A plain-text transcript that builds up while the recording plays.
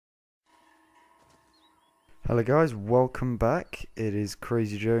Hello guys, welcome back. It is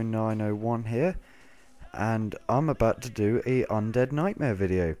Crazy Joe 901 here, and I'm about to do a Undead Nightmare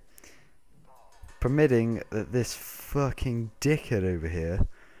video. Permitting that this fucking dickhead over here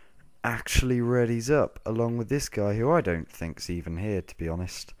actually readies up, along with this guy who I don't think's even here, to be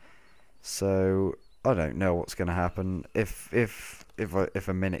honest. So I don't know what's going to happen. If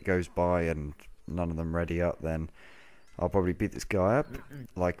a minute goes by and none of them ready up, then I'll probably beat this guy up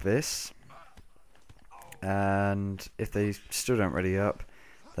like this. And if they still don't ready up,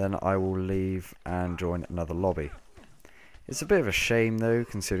 then I will leave and join another lobby. It's a bit of a shame though,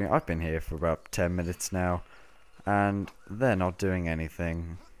 considering I've been here for about 10 minutes now and they're not doing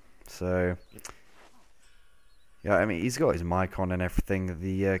anything. So yeah, I mean, he's got his mic on and everything.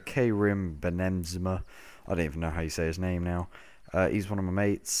 The K-Rim Benemzma, I don't even know how you say his name now. He's one of my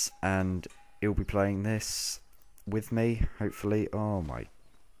mates and he'll be playing this with me, hopefully. Oh my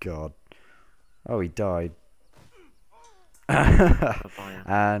god. Oh, he died.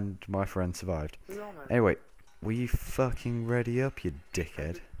 And my friend survived. Anyway, were you fucking ready up, you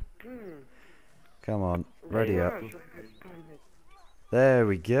dickhead? Come on, ready up. There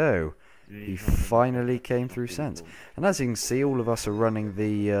we go. He finally came through sense. And as you can see, all of us are running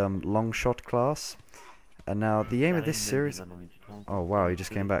the long shot class. And now the aim of this series... Oh wow, he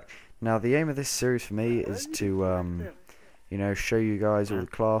just came back. Now the aim of this series for me is to... you know, show you guys all the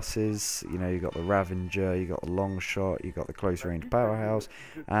classes. You know, you got the Ravager, you got the long shot, you got the close range powerhouse,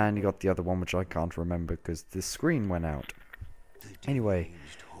 and you got the other one which I can't remember because the screen went out. Anyway,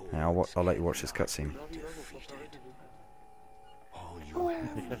 now I'll let you watch this cutscene. You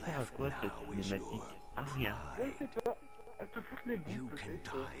can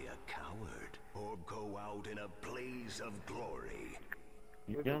die a coward or go out in a blaze of glory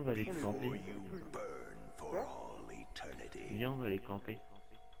before you burn for all eternity.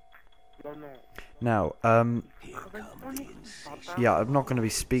 Now, yeah, I'm not going to be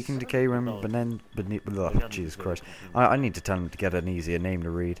speaking to K-Rim, Jesus Christ. I need to tell him to get an easier name to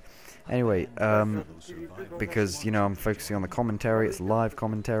read. Anyway, because, you know, I'm focusing on the commentary, it's live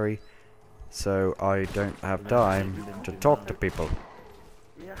commentary, so I don't have time to talk to people.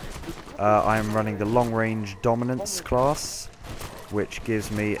 I'm running the long-range dominance class, which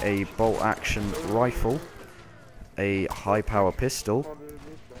gives me a bolt-action rifle, a high-power pistol,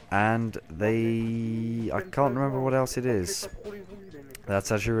 and I can't remember what else it is.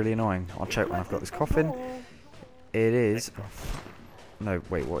 That's actually really annoying. I'll check when I've got this coffin. It is... No,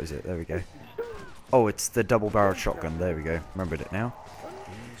 wait, what is it? There we go. Oh, it's the double-barreled shotgun. There we go. Remembered it now.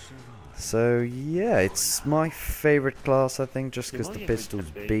 So, yeah, it's my favourite class, I think, just because the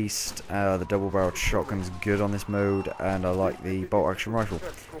pistol's beast, the double-barreled shotgun's good on this mode, and I like the bolt-action rifle.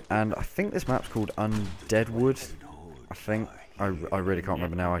 And I think this map's called Undead, I think. I really can't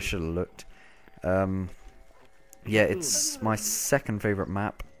remember now, I should have looked. Yeah, it's my second favourite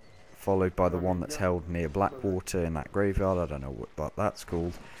map, followed by the one that's held near Blackwater in that graveyard. I don't know what that's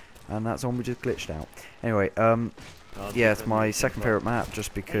called. And that zombie just glitched out. Anyway, yeah, it's my second favourite map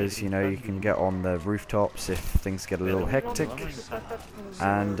just because, you know, you can get on the rooftops if things get a little hectic.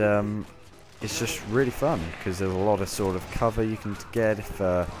 And it's just really fun because there's a lot of sort of cover you can get if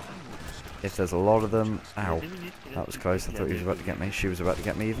there's a lot of them. Ow, that was close. I thought he was about to get me. She was about to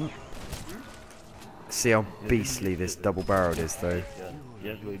get me even. See how beastly this double-barreled is though.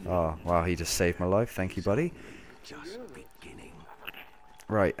 Oh, wow, he just saved my life. Thank you, buddy.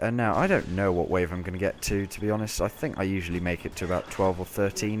 Right, and now I don't know what wave I'm going to get to be honest. I think I usually make it to about 12 or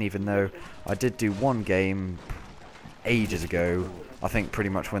 13, even though I did do one game ages ago. I think pretty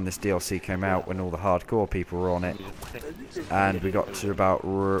much when this DLC came out, when all the hardcore people were on it. And we got to about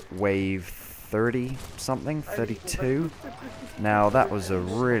wave 30 something, 32. Now that was a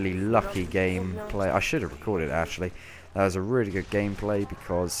really lucky gameplay. I should have recorded it actually. That was a really good gameplay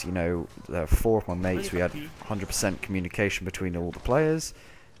because, you know, there were 4 of my mates. We had 100% communication between all the players.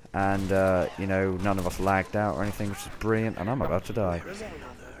 And, you know, none of us lagged out or anything, which is brilliant. And I'm about to die.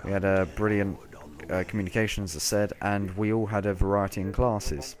 We had a brilliant communication, as I said, and we all had a variety in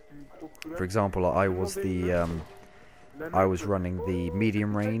classes. For example, I was running the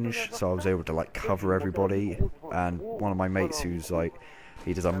medium range, so I was able to like cover everybody. And one of my mates, who's like,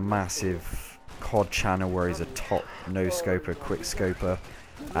 he does a massive COD channel where he's a top no scoper, quick scoper,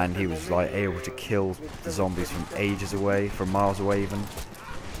 and he was like able to kill the zombies from ages away, from miles away even.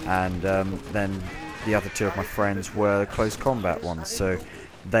 And then the other 2 of my friends were close combat ones, so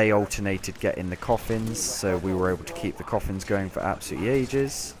they alternated getting the coffins, so we were able to keep the coffins going for absolutely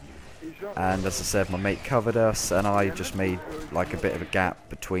ages. And as I said, my mate covered us, and I just made like a bit of a gap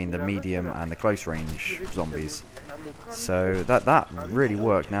between the medium and the close range zombies. So that really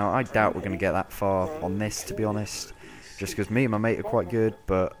worked. Now, I doubt we're going to get that far on this, to be honest. Just because me and my mate are quite good,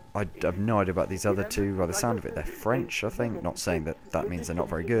 but I have no idea about these other two. By the sound of it, they're French, I think. Not saying that that means they're not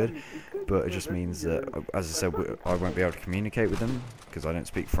very good, but it just means that, as I said, I won't be able to communicate with them because I don't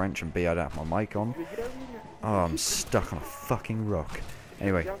speak French, and B, I don't have my mic on. Oh, I'm stuck on a fucking rock.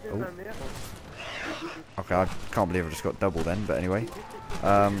 Anyway, oh. Okay, I can't believe I just got double then, but anyway.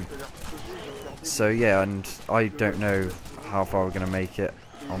 So yeah, and I don't know how far we're going to make it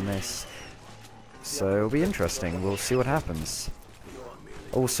on this. So it'll be interesting. We'll see what happens.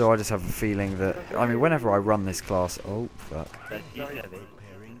 Also, I just have a feeling that, I mean, whenever I run this class... Oh, fuck.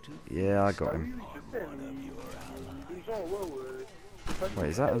 Yeah, I got him. Wait,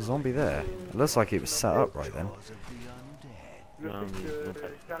 is that a zombie there? It looks like it was set up right then.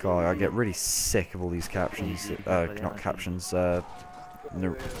 God, I get really sick of all these captions. Not captions,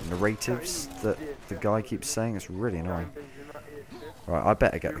 narratives that the guy keeps saying. It's really annoying. Right, I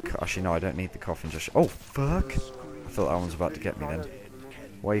better get the... Actually, no, I don't need the coffin just... Oh, fuck! I thought that one was about to get me then.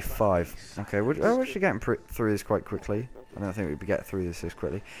 Wave 5. Okay, we're actually getting through this quite quickly. I don't think we'd get through this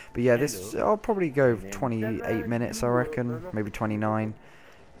quickly. But yeah, this... I'll probably go 28 minutes, I reckon. Maybe 29.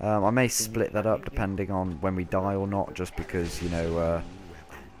 I may split that up depending on when we die or not, just because, you know,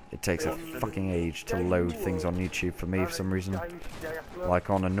 it takes a fucking age to load things on YouTube for me for some reason.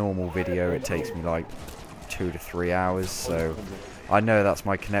 Like on a normal video, it takes me like 2 to 3 hours, so... I know that's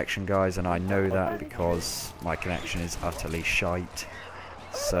my connection, guys, and I know that because my connection is utterly shite.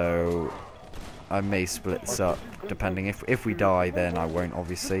 So I may split this up, depending. If we die, then I won't,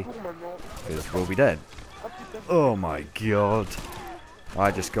 obviously, because we'll be dead. Oh my god.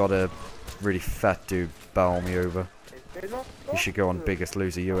 I just got a really fat dude bowl me over. You should go on Biggest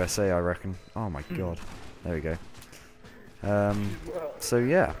Loser USA, I reckon. Oh my god. There we go. So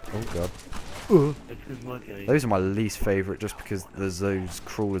yeah. Oh god. Those are my least favourite, just because there's those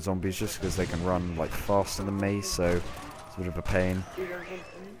crawler zombies, just because they can run like faster than me, so it's a bit of a pain.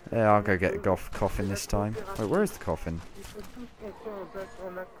 Yeah, I'll go get the coffin this time. Wait, where is the coffin?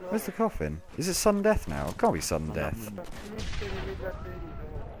 Where's the coffin? Is it sudden death now? It can't be sudden death.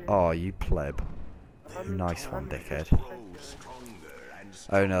 Oh, you pleb. Nice one, dickhead.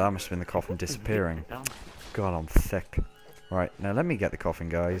 Oh no, that must have been the coffin disappearing. God, I'm thick. Right, now let me get the coffin,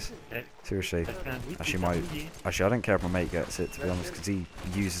 guys. Seriously. Actually, I don't care if my mate gets it, to be honest, because he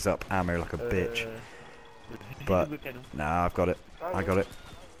uses up ammo like a bitch. But, nah, I've got it. I got it.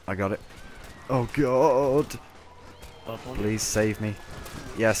 I got it. Oh, God. Please save me.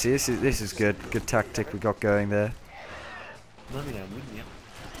 Yeah, see, this is good. Good tactic we got going there.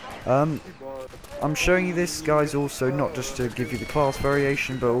 I'm showing you this, guys, also not just to give you the class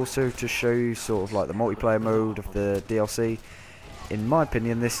variation, but also to show you sort of like the multiplayer mode of the DLC. In my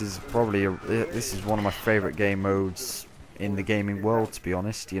opinion, this is probably this is one of my favourite game modes in the gaming world, to be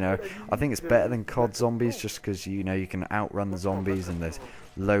honest. You know, I think it's better than COD Zombies, just because, you know, you can outrun the zombies and there's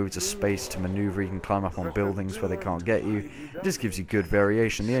loads of space to maneuver. You can climb up on buildings where they can't get you. It just gives you good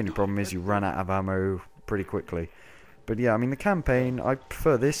variation. The only problem is you run out of ammo pretty quickly. But yeah, I mean, the campaign, I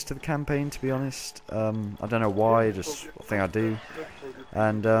prefer this to the campaign, to be honest. I don't know why, I just think I do.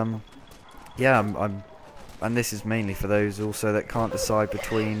 And yeah, and this is mainly for those also that can't decide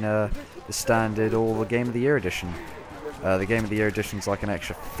between the standard or the Game of the Year edition. The Game of the Year edition is like an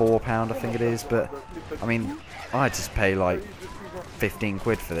extra £4, I think it is, but I mean, I just pay like 15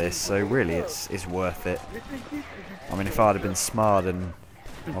 quid for this, so really it's worth it. I mean, if I'd have been smart and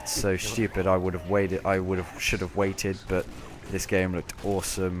not so stupid, I would have waited. Should have waited, but this game looked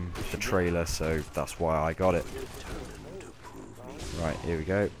awesome with the trailer, so that's why I got it. Right, here we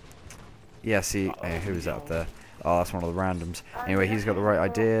go. Yeah, see, who is that up there? Oh, that's one of the randoms. Anyway, he's got the right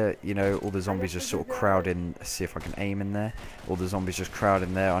idea. You know, all the zombies just sort of crowd in. Let's see if I can aim in there. All the zombies just crowd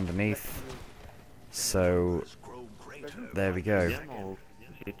in there underneath. So, there we go.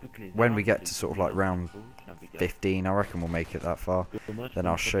 When we get to sort of like round 15, I reckon we'll make it that far. Then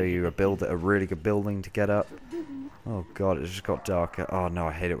I'll show you a really good building to get up. Oh god, it just got darker. Oh no,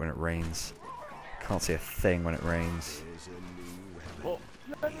 I hate it when it rains. Can't see a thing when it rains.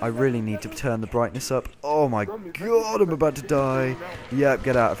 I really need to turn the brightness up. Oh my god, I'm about to die. Yep,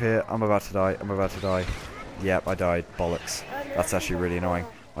 get out of here. I'm about to die. I'm about to die. Yep, I died. Bollocks. That's actually really annoying.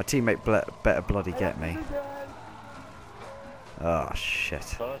 My teammate better bloody get me. Ah,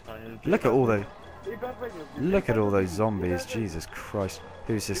 shit. Look at all those zombies. Jesus Christ.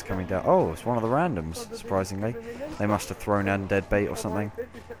 Who's this coming down? Oh, it's one of the randoms, surprisingly. They must have thrown undead bait or something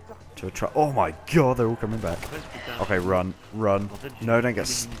to attract. Oh my god, they're all coming back. Okay, run. No, don't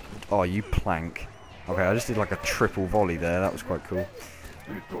get oh, you plank. Okay, I just did like a triple volley there. That was quite cool.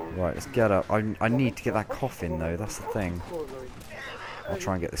 Right, let's get up. I need to get that coffin though, that's the thing. I'll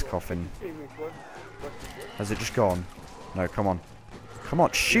try and get this coffin. Has it just gone? No, come on. Come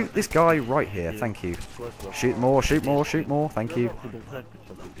on, shoot this guy right here, thank you. Shoot more, shoot more, shoot more, thank you.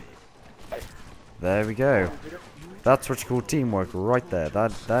 There we go. That's what you call teamwork right there.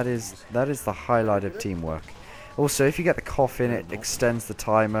 That is the highlight of teamwork. Also, if you get the coffin, it extends the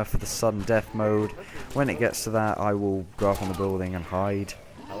timer for the sudden death mode. When it gets to that, I will go up on the building and hide.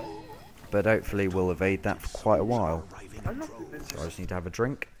 But hopefully we'll evade that for quite a while. So I just need to have a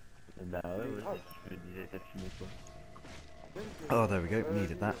drink. Oh, there we go.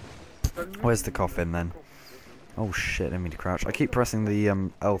 Needed that. Where's the coffin then? Oh shit, I didn't mean to crouch. I keep pressing the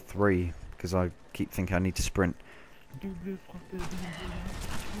L3 because I keep thinking I need to sprint.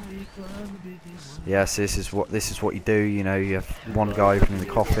 Yes, this is what you do. You know, you have one guy opening the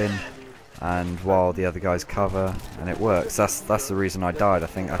coffin, and while the other guys cover, and it works. That's the reason I died. I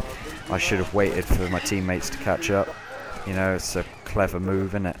think I should have waited for my teammates to catch up. You know, it's a clever move,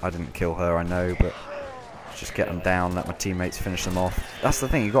 isn't it? I didn't kill her, I know, but just get them down, let my teammates finish them off. That's the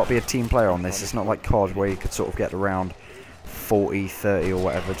thing. You've got to be a team player on this. It's not like COD where you could sort of get around 40, 30 or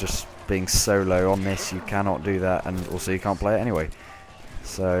whatever just being solo. On this you cannot do that, and also you can't play it anyway.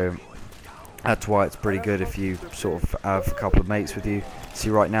 So that's why it's pretty good if you sort of have a couple of mates with you.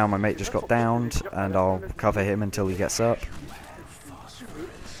 See, right now my mate just got downed, and I'll cover him until he gets up.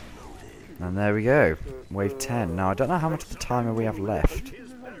 And there we go, wave 10. Now I don't know how much of the timer we have left.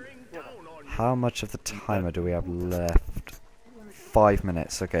 How much of the timer do we have left? 5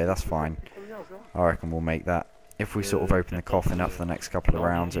 minutes. Okay, that's fine. I reckon we'll make that. If we sort of open the coffin up for the next couple of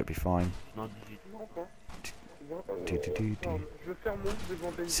rounds, it'll be fine.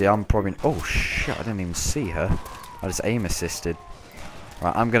 See, I'm probably... Oh, shit, I didn't even see her. I just aim assisted.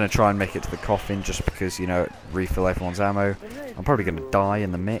 Right, I'm going to try and make it to the coffin just because, you know, refill everyone's ammo. I'm probably going to die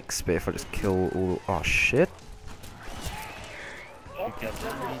in the mix, but if I just kill all... Oh, shit.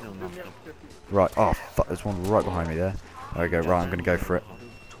 Right, oh, fuck, there's one right behind me there. There we go, right, I'm going to go for it.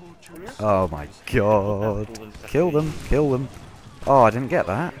 Oh, my God. Kill them, kill them. Oh, I didn't get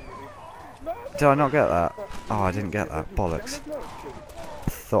that. Did I not get that? Oh, I didn't get that. Bollocks.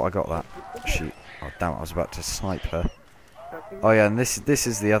 Thought I got that. Shoot. Oh, damn it, I was about to snipe her. Oh, yeah, and this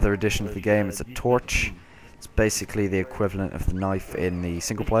is the other addition to the game. It's a torch. It's basically the equivalent of the knife in the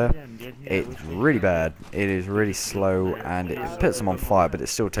single player. It's really bad. It is really slow, and it puts them on fire, but it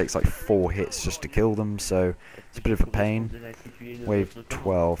still takes like 4 hits just to kill them, so it's a bit of a pain. Wave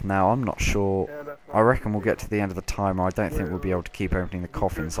 12. Now, I'm not sure. I reckon we'll get to the end of the timer. I don't think we'll be able to keep opening the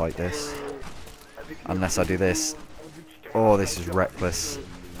coffins like this. Unless I do this. Oh, this is reckless.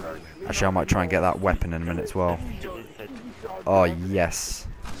 Actually, I might try and get that weapon in a minute as well. Oh, yes.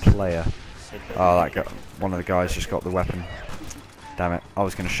 Player. Oh, that guy, one of the guys just got the weapon. Damn it. I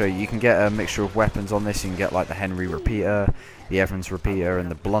was going to show you. You can get a mixture of weapons on this. You can get like the Henry repeater, the Evans repeater,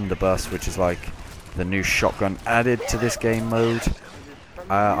 and the blunderbuss, which is like the new shotgun added to this game mode.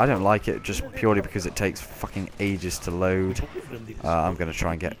 I don't like it just purely because it takes fucking ages to load. I'm going to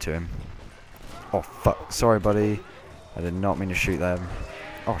try and get to him. Oh, fuck. Sorry, buddy. I did not mean to shoot them.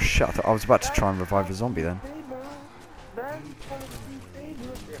 Oh, shit. I was about to try and revive a zombie then.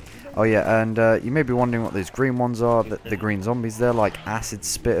 Oh yeah, and you may be wondering what those green ones are. The green zombies, they're like acid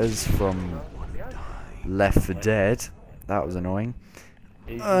spitters from Left 4 Dead. That was annoying.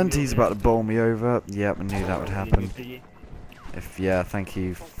 And he's about to bowl me over. Yep, I knew that would happen. Yeah, thank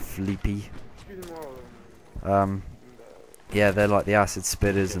you, Fleepy. Yeah, they're like the acid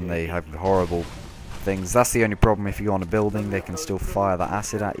spitters, and they have horrible things. That's the only problem. If you go on a building, they can still fire the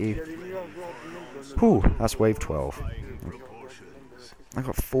acid at you. Whew, that's wave 12. I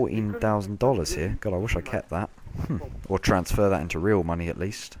got $14,000 here. God, I wish I kept that. Or transfer that into real money at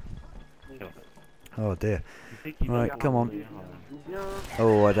least. Oh dear. Right, come on.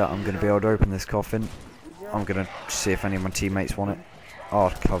 Oh, I'm going to be able to open this coffin. I'm going to see if any of my teammates want it. I'll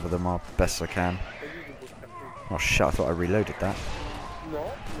cover them as best I can. Oh shit, I thought I reloaded that.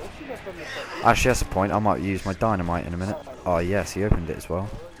 Actually, that's the point. I might use my dynamite in a minute. Oh yes, he opened it as well.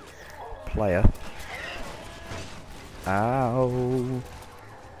 Player. Ow.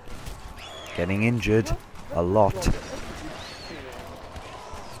 Getting injured a lot.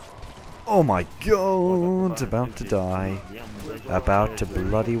 Oh my God, about to die. About to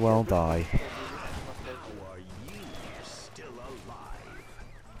bloody well die.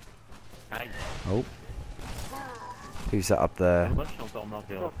 Oh. Who's that up there?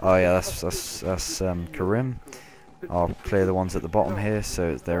 Oh yeah, that's Karim. I'll clear the ones at the bottom here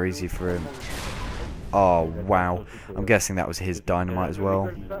so they're easy for him. Oh wow, I'm guessing that was his dynamite as well.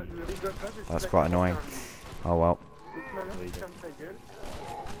 That's quite annoying. Oh well.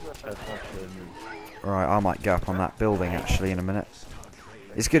 Right, I might go up on that building actually in a minute.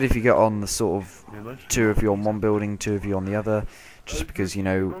 It's good if you get on the sort of 2 of you on one building, 2 of you on the other, just because, you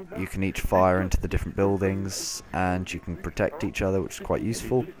know, you can each fire into the different buildings and you can protect each other, which is quite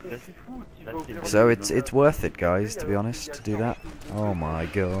useful. So it's worth it, guys, to be honest, to do that. Oh my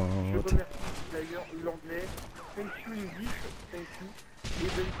god.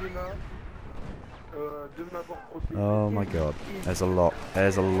 Oh my god. There's a lot.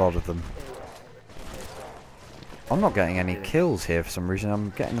 There's a lot of them. I'm not getting any kills here for some reason. I'm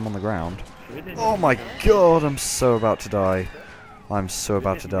getting them on the ground. Oh my god, I'm so about to die. I'm so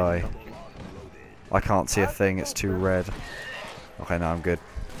about to die. I can't see a thing, it's too red. Okay, now I'm good.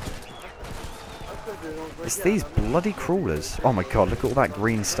 It's these bloody crawlers. Oh my god, look at all that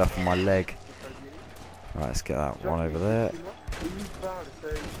green stuff on my leg. Right, let's get that one over there.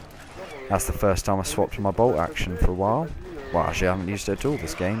 That's the first time I swapped my bolt action for a while. Well, actually I haven't used it at all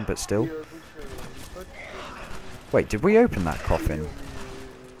this game, but still. Wait, did we open that coffin?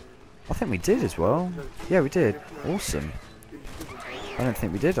 I think we did as well. Yeah, we did. Awesome. I don't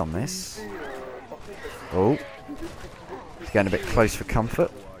think we did on this. Oh. It's getting a bit close for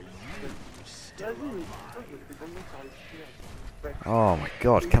comfort. Oh my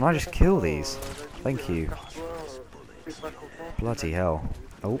god, can I just kill these? Thank you. Bloody hell.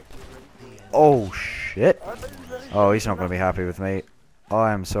 Oh. Oh shit. Oh, he's not going to be happy with me.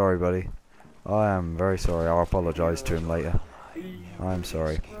 I am sorry, buddy. I am very sorry. I'll apologise to him later. I'm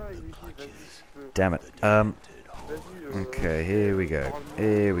sorry. Damn it. Okay, here we go.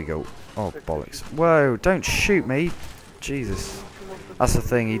 Here we go. Oh, bollocks. Whoa, don't shoot me. Jesus. That's the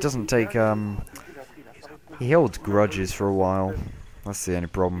thing, he doesn't take, he holds grudges for a while. That's the only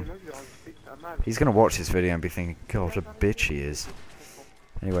problem. He's going to watch this video and be thinking, God, what a bitch he is.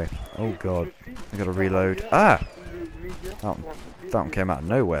 Anyway, oh god. I gotta reload. Ah! That one came out of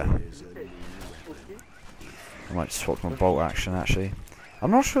nowhere. I might swap my bolt action, actually.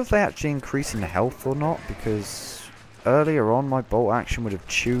 I'm not sure if they're actually increasing the health or not, because earlier on my bolt action would have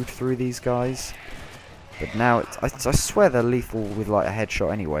chewed through these guys. But now, I swear they're lethal with like a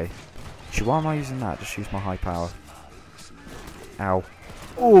headshot anyway. Actually, why am I using that? Just use my high power. Ow.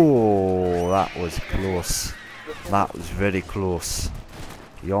 Oh, that was close. That was very close.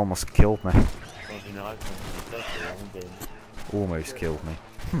 He almost killed me. Almost killed me.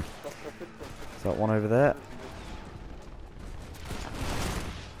 Is that one over there?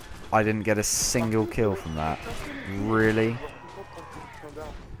 I didn't get a single kill from that. Really?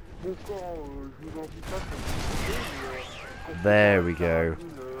 There we go.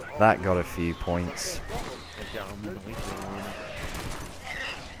 That got a few points.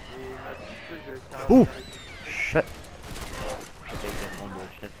 Oh! Shit.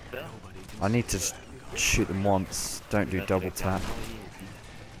 I need to shoot them once. Don't do double tap.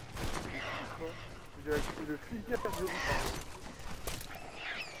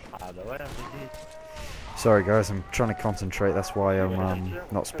 Sorry guys, I'm trying to concentrate, that's why I'm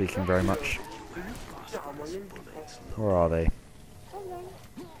not speaking very much. Where are they?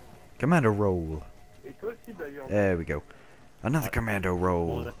 Commando roll. There we go. Another commando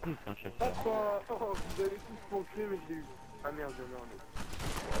roll.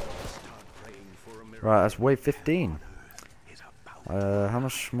 Right, that's wave 15. How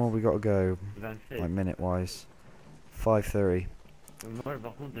much more we got to go? Like minute wise. 5:30.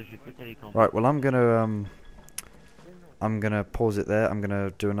 Right, well I'm gonna pause it there. I'm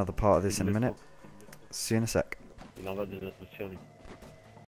gonna do another part of this in a minute. See you in a sec.